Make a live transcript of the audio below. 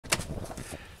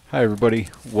Hi everybody,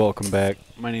 welcome back.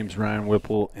 My name's Ryan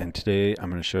Whipple and today I'm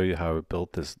going to show you how I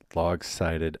built this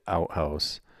log-sided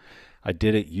outhouse. I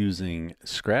did it using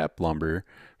scrap lumber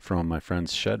from my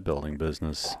friend's shed building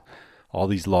business. All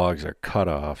these logs are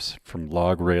cut-offs from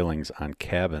log railings on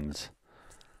cabins.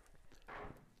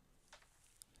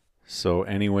 So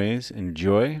anyways,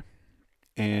 enjoy,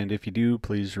 and if you do,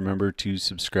 please remember to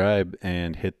subscribe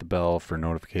and hit the bell for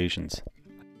notifications.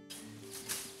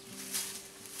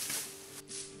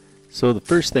 So the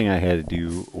first thing I had to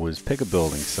do was pick a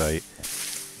building site.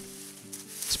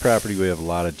 This property we have a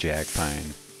lot of jack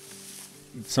pine.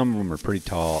 Some of them are pretty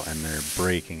tall and they're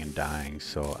breaking and dying,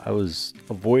 so I was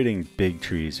avoiding big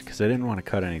trees because I didn't want to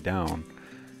cut any down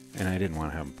and I didn't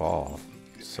want to have them fall.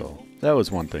 So that was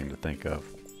one thing to think of.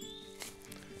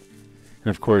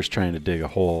 And of course, trying to dig a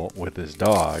hole with this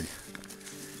dog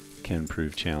can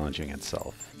prove challenging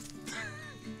itself.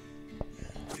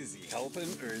 Is he helping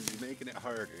or is he making it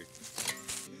harder?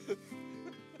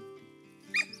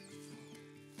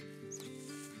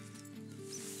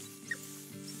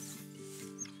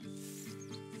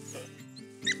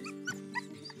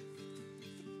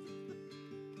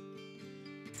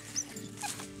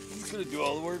 He's gonna do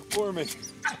all the work for me.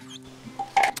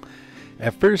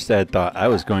 At first I thought I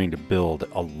was going to build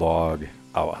a log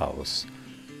outhouse.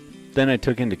 Then I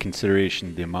took into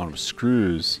consideration the amount of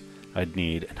screws I'd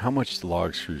need and how much the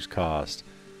log screws cost,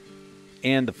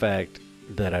 and the fact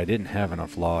that I didn't have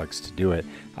enough logs to do it.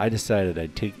 I decided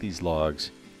I'd take these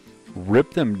logs,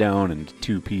 rip them down into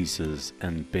two pieces,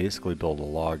 and basically build a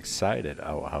log-sided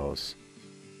outhouse.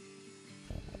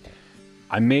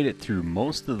 I made it through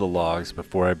most of the logs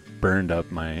before I burned up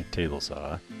my table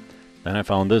saw. Then I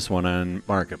found this one on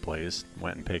Marketplace,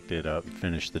 went and picked it up and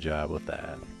finished the job with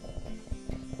that.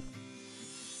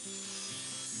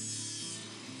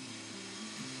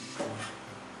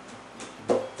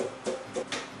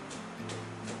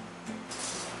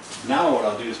 Now what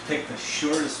I'll do is pick the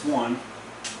shortest one,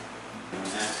 and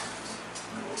that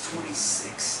goes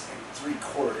 26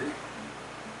 3/4.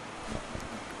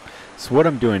 So what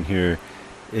I'm doing here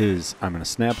is I'm going to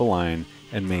snap a line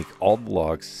and make all the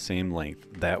logs the same length.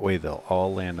 That way they'll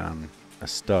all land on a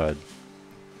stud,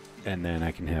 and then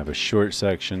I can have a short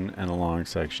section and a long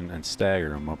section and stagger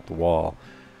them up the wall.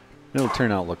 It'll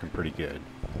turn out looking pretty good.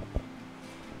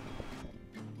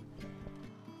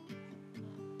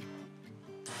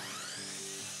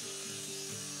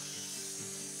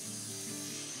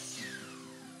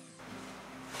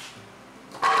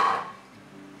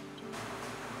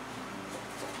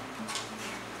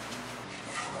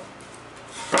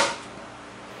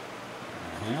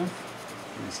 Yeah,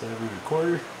 27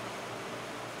 1/4.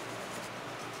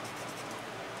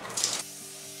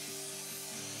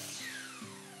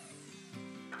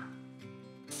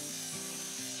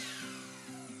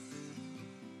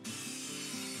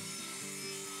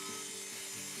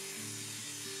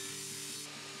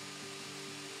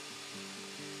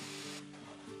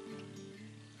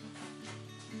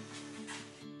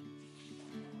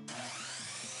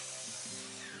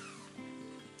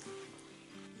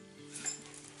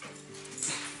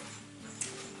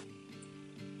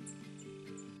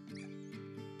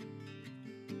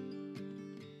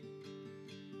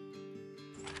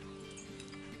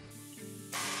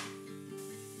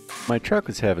 My truck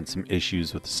was having some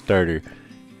issues with the starter,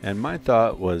 and my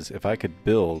thought was if I could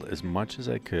build as much as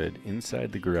I could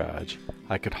inside the garage,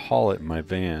 I could haul it in my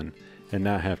van and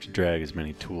not have to drag as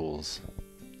many tools.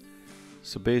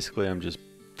 So basically I'm just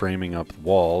framing up the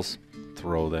walls,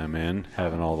 throw them in,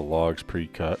 having all the logs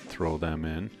pre-cut, throw them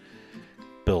in,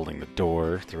 building the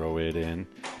door, throw it in,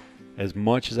 as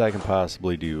much as I can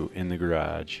possibly do in the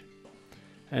garage.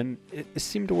 And it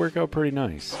seemed to work out pretty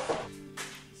nice.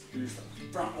 Here's the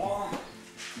front wall.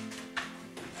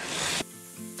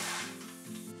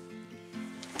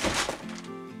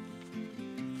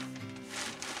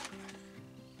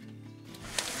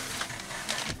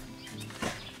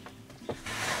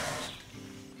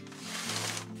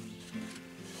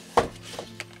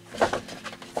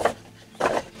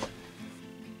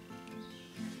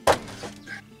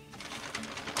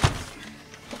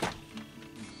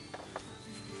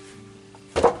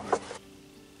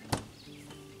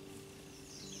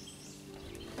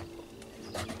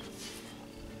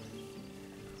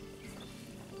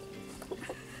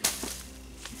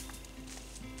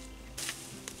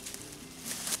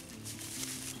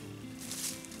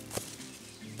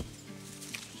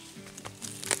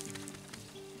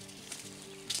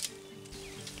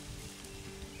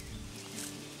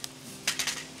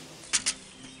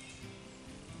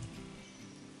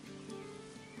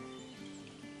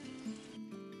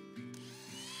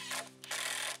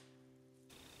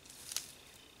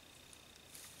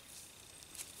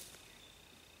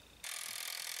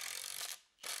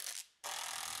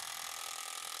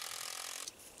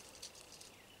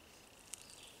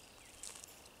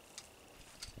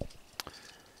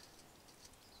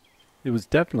 It was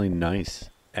definitely nice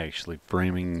actually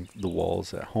framing the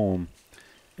walls at home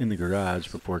in the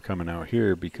garage before coming out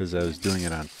here because I was doing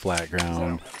it on flat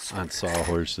ground, on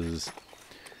sawhorses.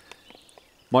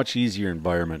 Much easier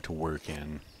environment to work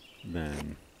in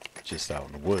than just out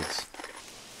in the woods.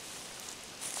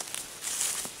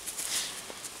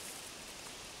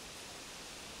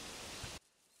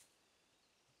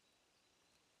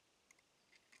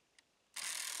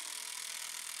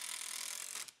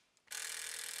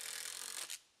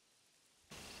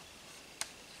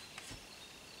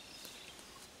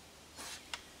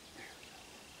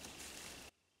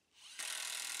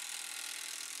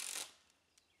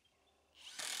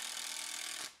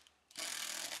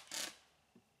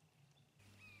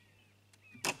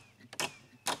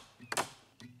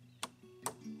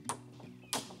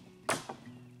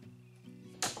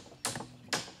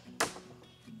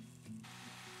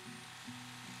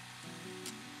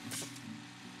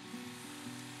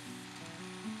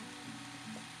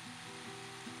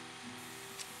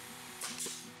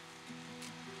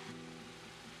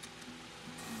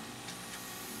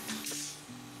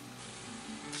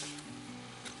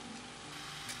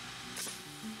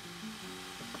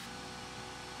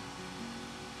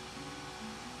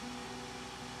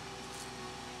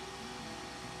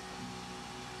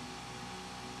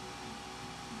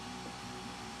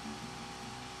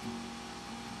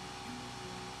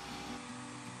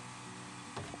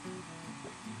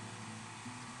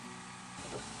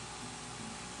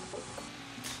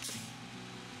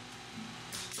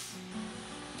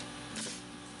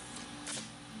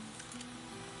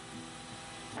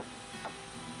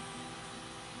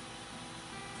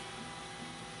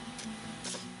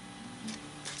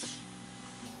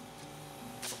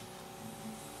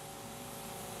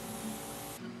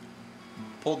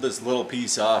 Pulled this little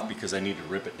piece off because I need to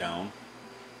rip it down.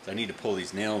 So I need to pull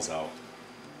these nails out.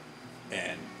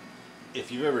 And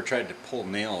if you've ever tried to pull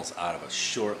nails out of a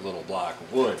short little block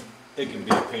of wood, it can be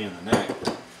a pain in the neck.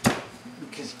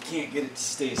 Because you can't get it to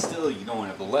stay still, you don't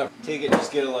have the lever. Take it,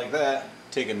 just get it like that.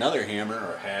 Take another hammer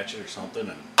or a hatchet or something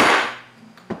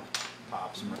and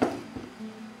pop some.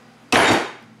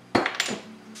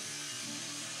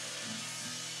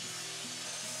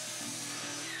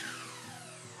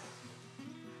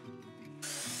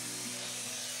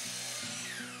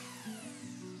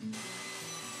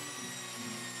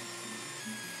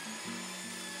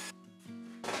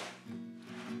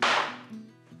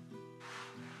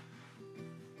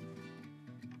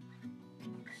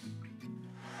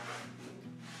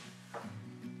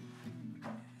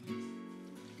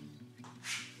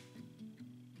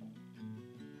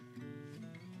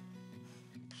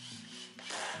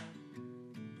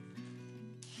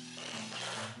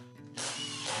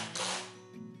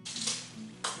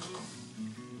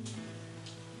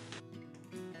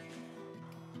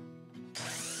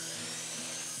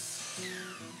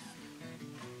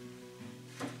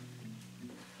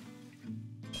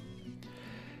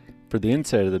 For the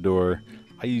inside of the door,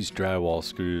 I use drywall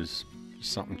screws,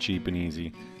 something cheap and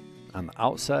easy. On the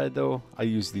outside though, I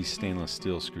use these stainless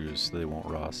steel screws so they won't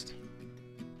rust.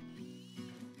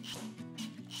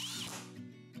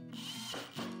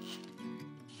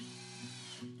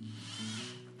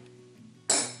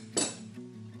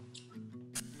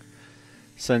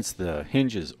 Since the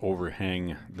hinges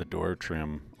overhang the door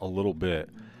trim a little bit,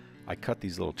 I cut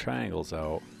these little triangles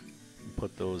out and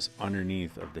put those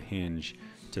underneath of the hinge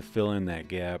to fill in that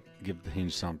gap, give the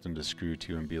hinge something to screw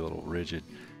to and be a little rigid.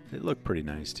 They look pretty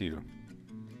nice too.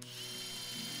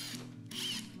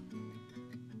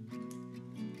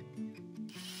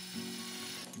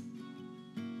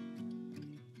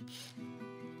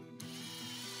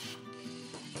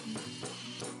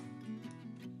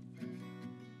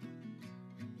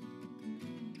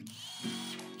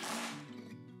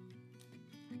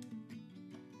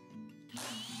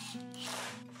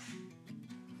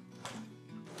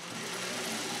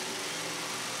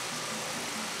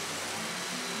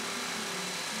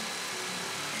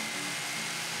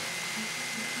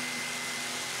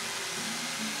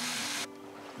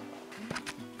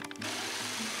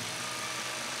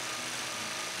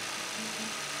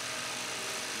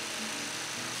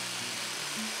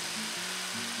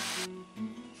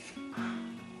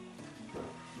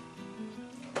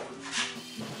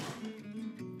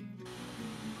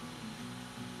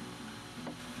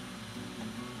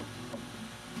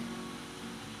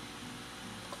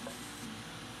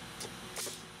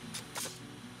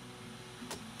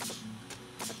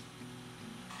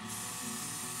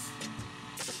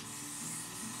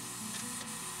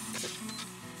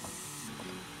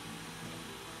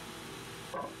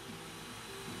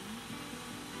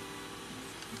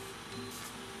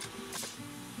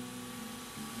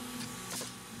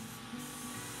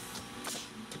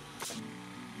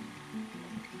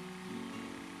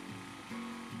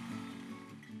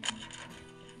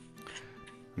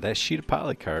 That sheet of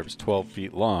polycarb is 12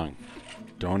 feet long.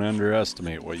 Don't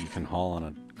underestimate what you can haul on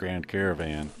a Grand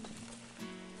Caravan.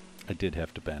 I did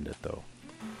have to bend it though.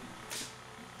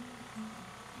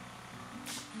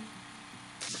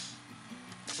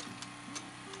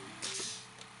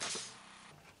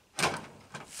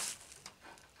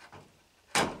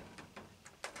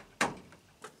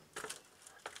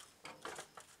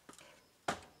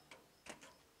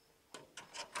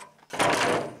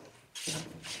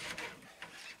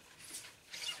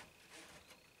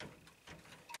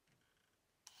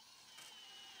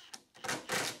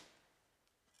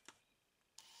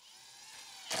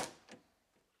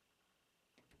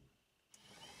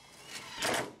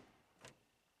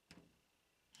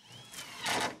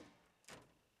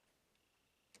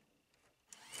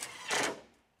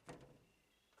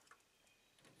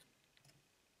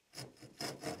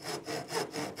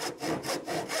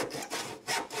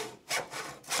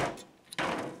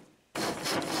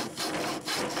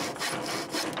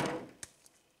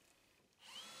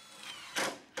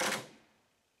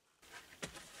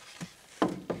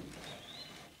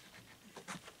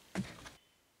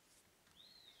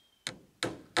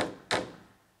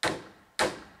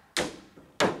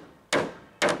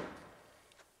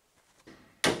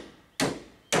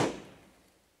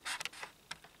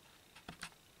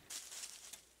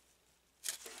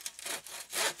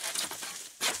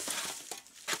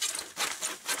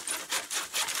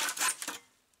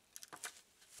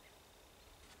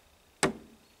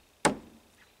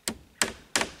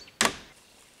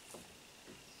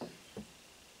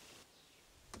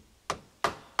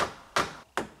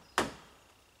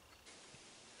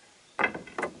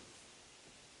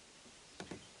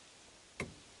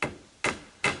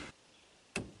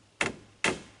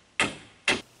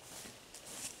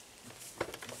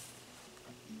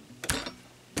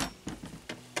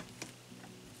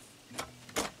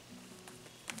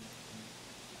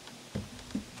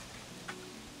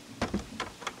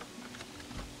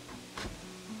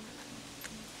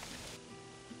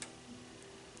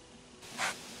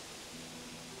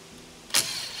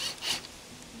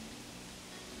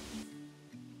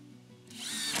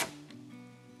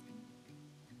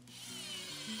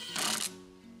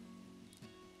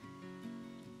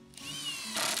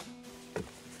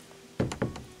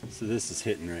 So this is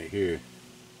hitting right here.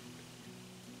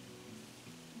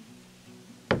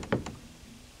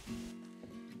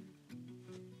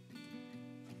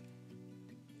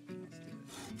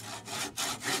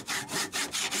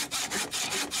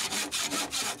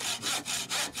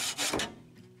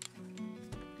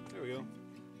 There we go.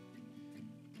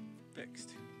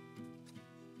 Fixed.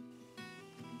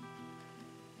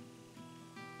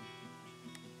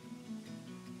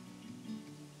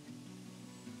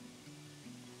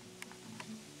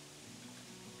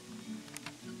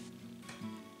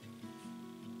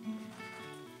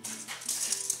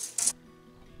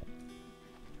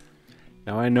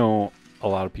 Now I know a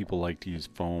lot of people like to use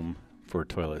foam for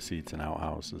toilet seats and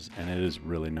outhouses, and it is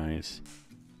really nice.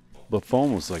 But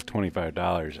foam was like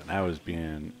 $25, and I was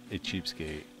being a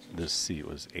cheapskate. This seat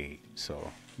was $8,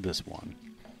 so this one.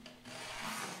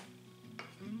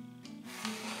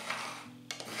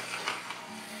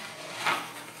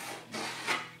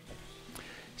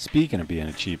 Speaking of being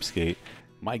a cheapskate,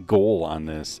 my goal on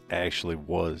this actually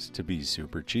was to be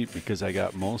super cheap because I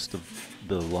got most of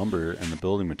the lumber and the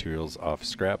building materials off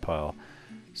scrap pile.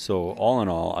 So all in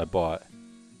all, I bought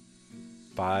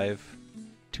 5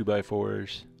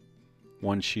 2x4s,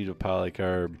 1 sheet of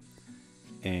polycarb,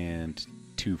 and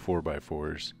 2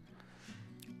 4x4s,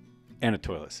 and a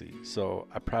toilet seat. So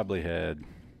I probably had,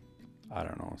 I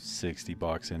don't know,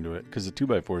 $60 into it because the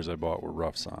 2x4s I bought were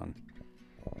roughs on.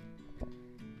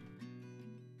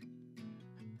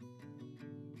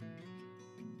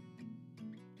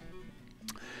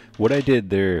 What I did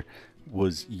there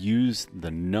was use the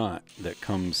nut that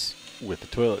comes with the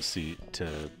toilet seat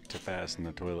to fasten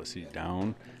the toilet seat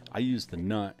down. I used the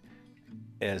nut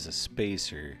as a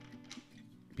spacer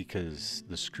because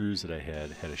the screws that I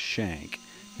had a shank,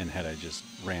 and had I just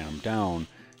ran them down,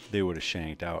 they would have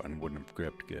shanked out and wouldn't have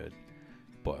gripped good.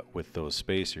 But with those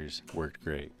spacers, worked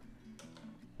great.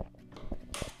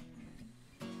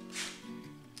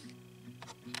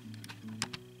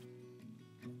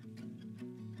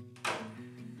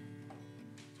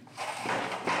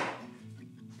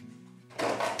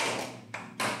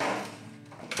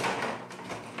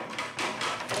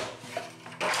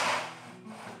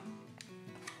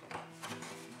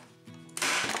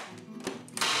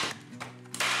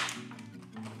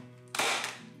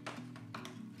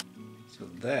 So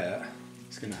that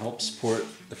is going to help support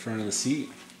the front of the seat.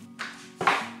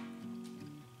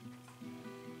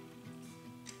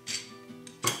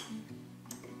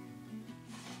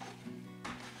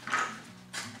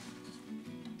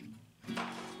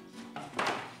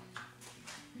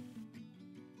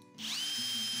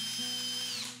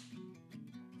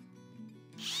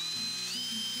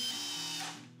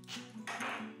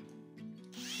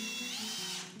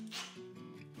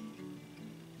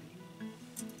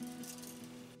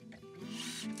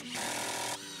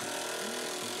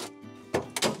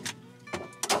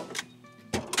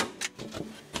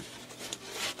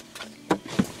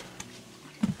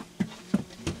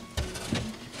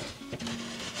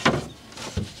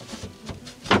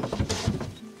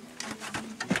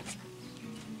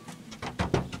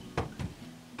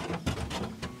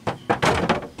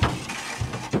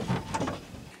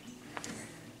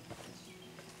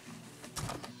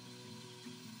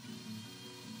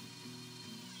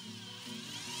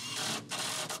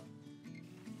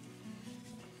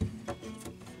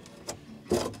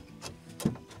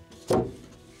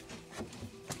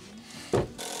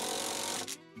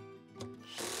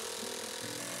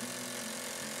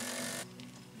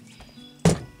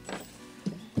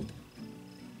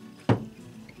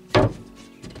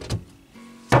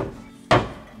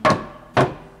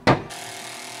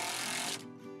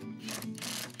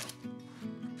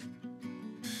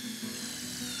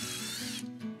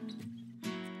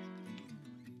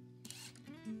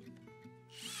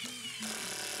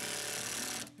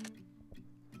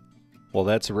 Well,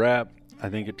 that's a wrap. I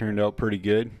think it turned out pretty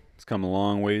good. It's come a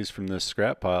long ways from this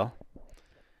scrap pile.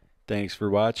 Thanks for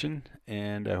watching,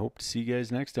 and I hope to see you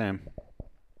guys next time.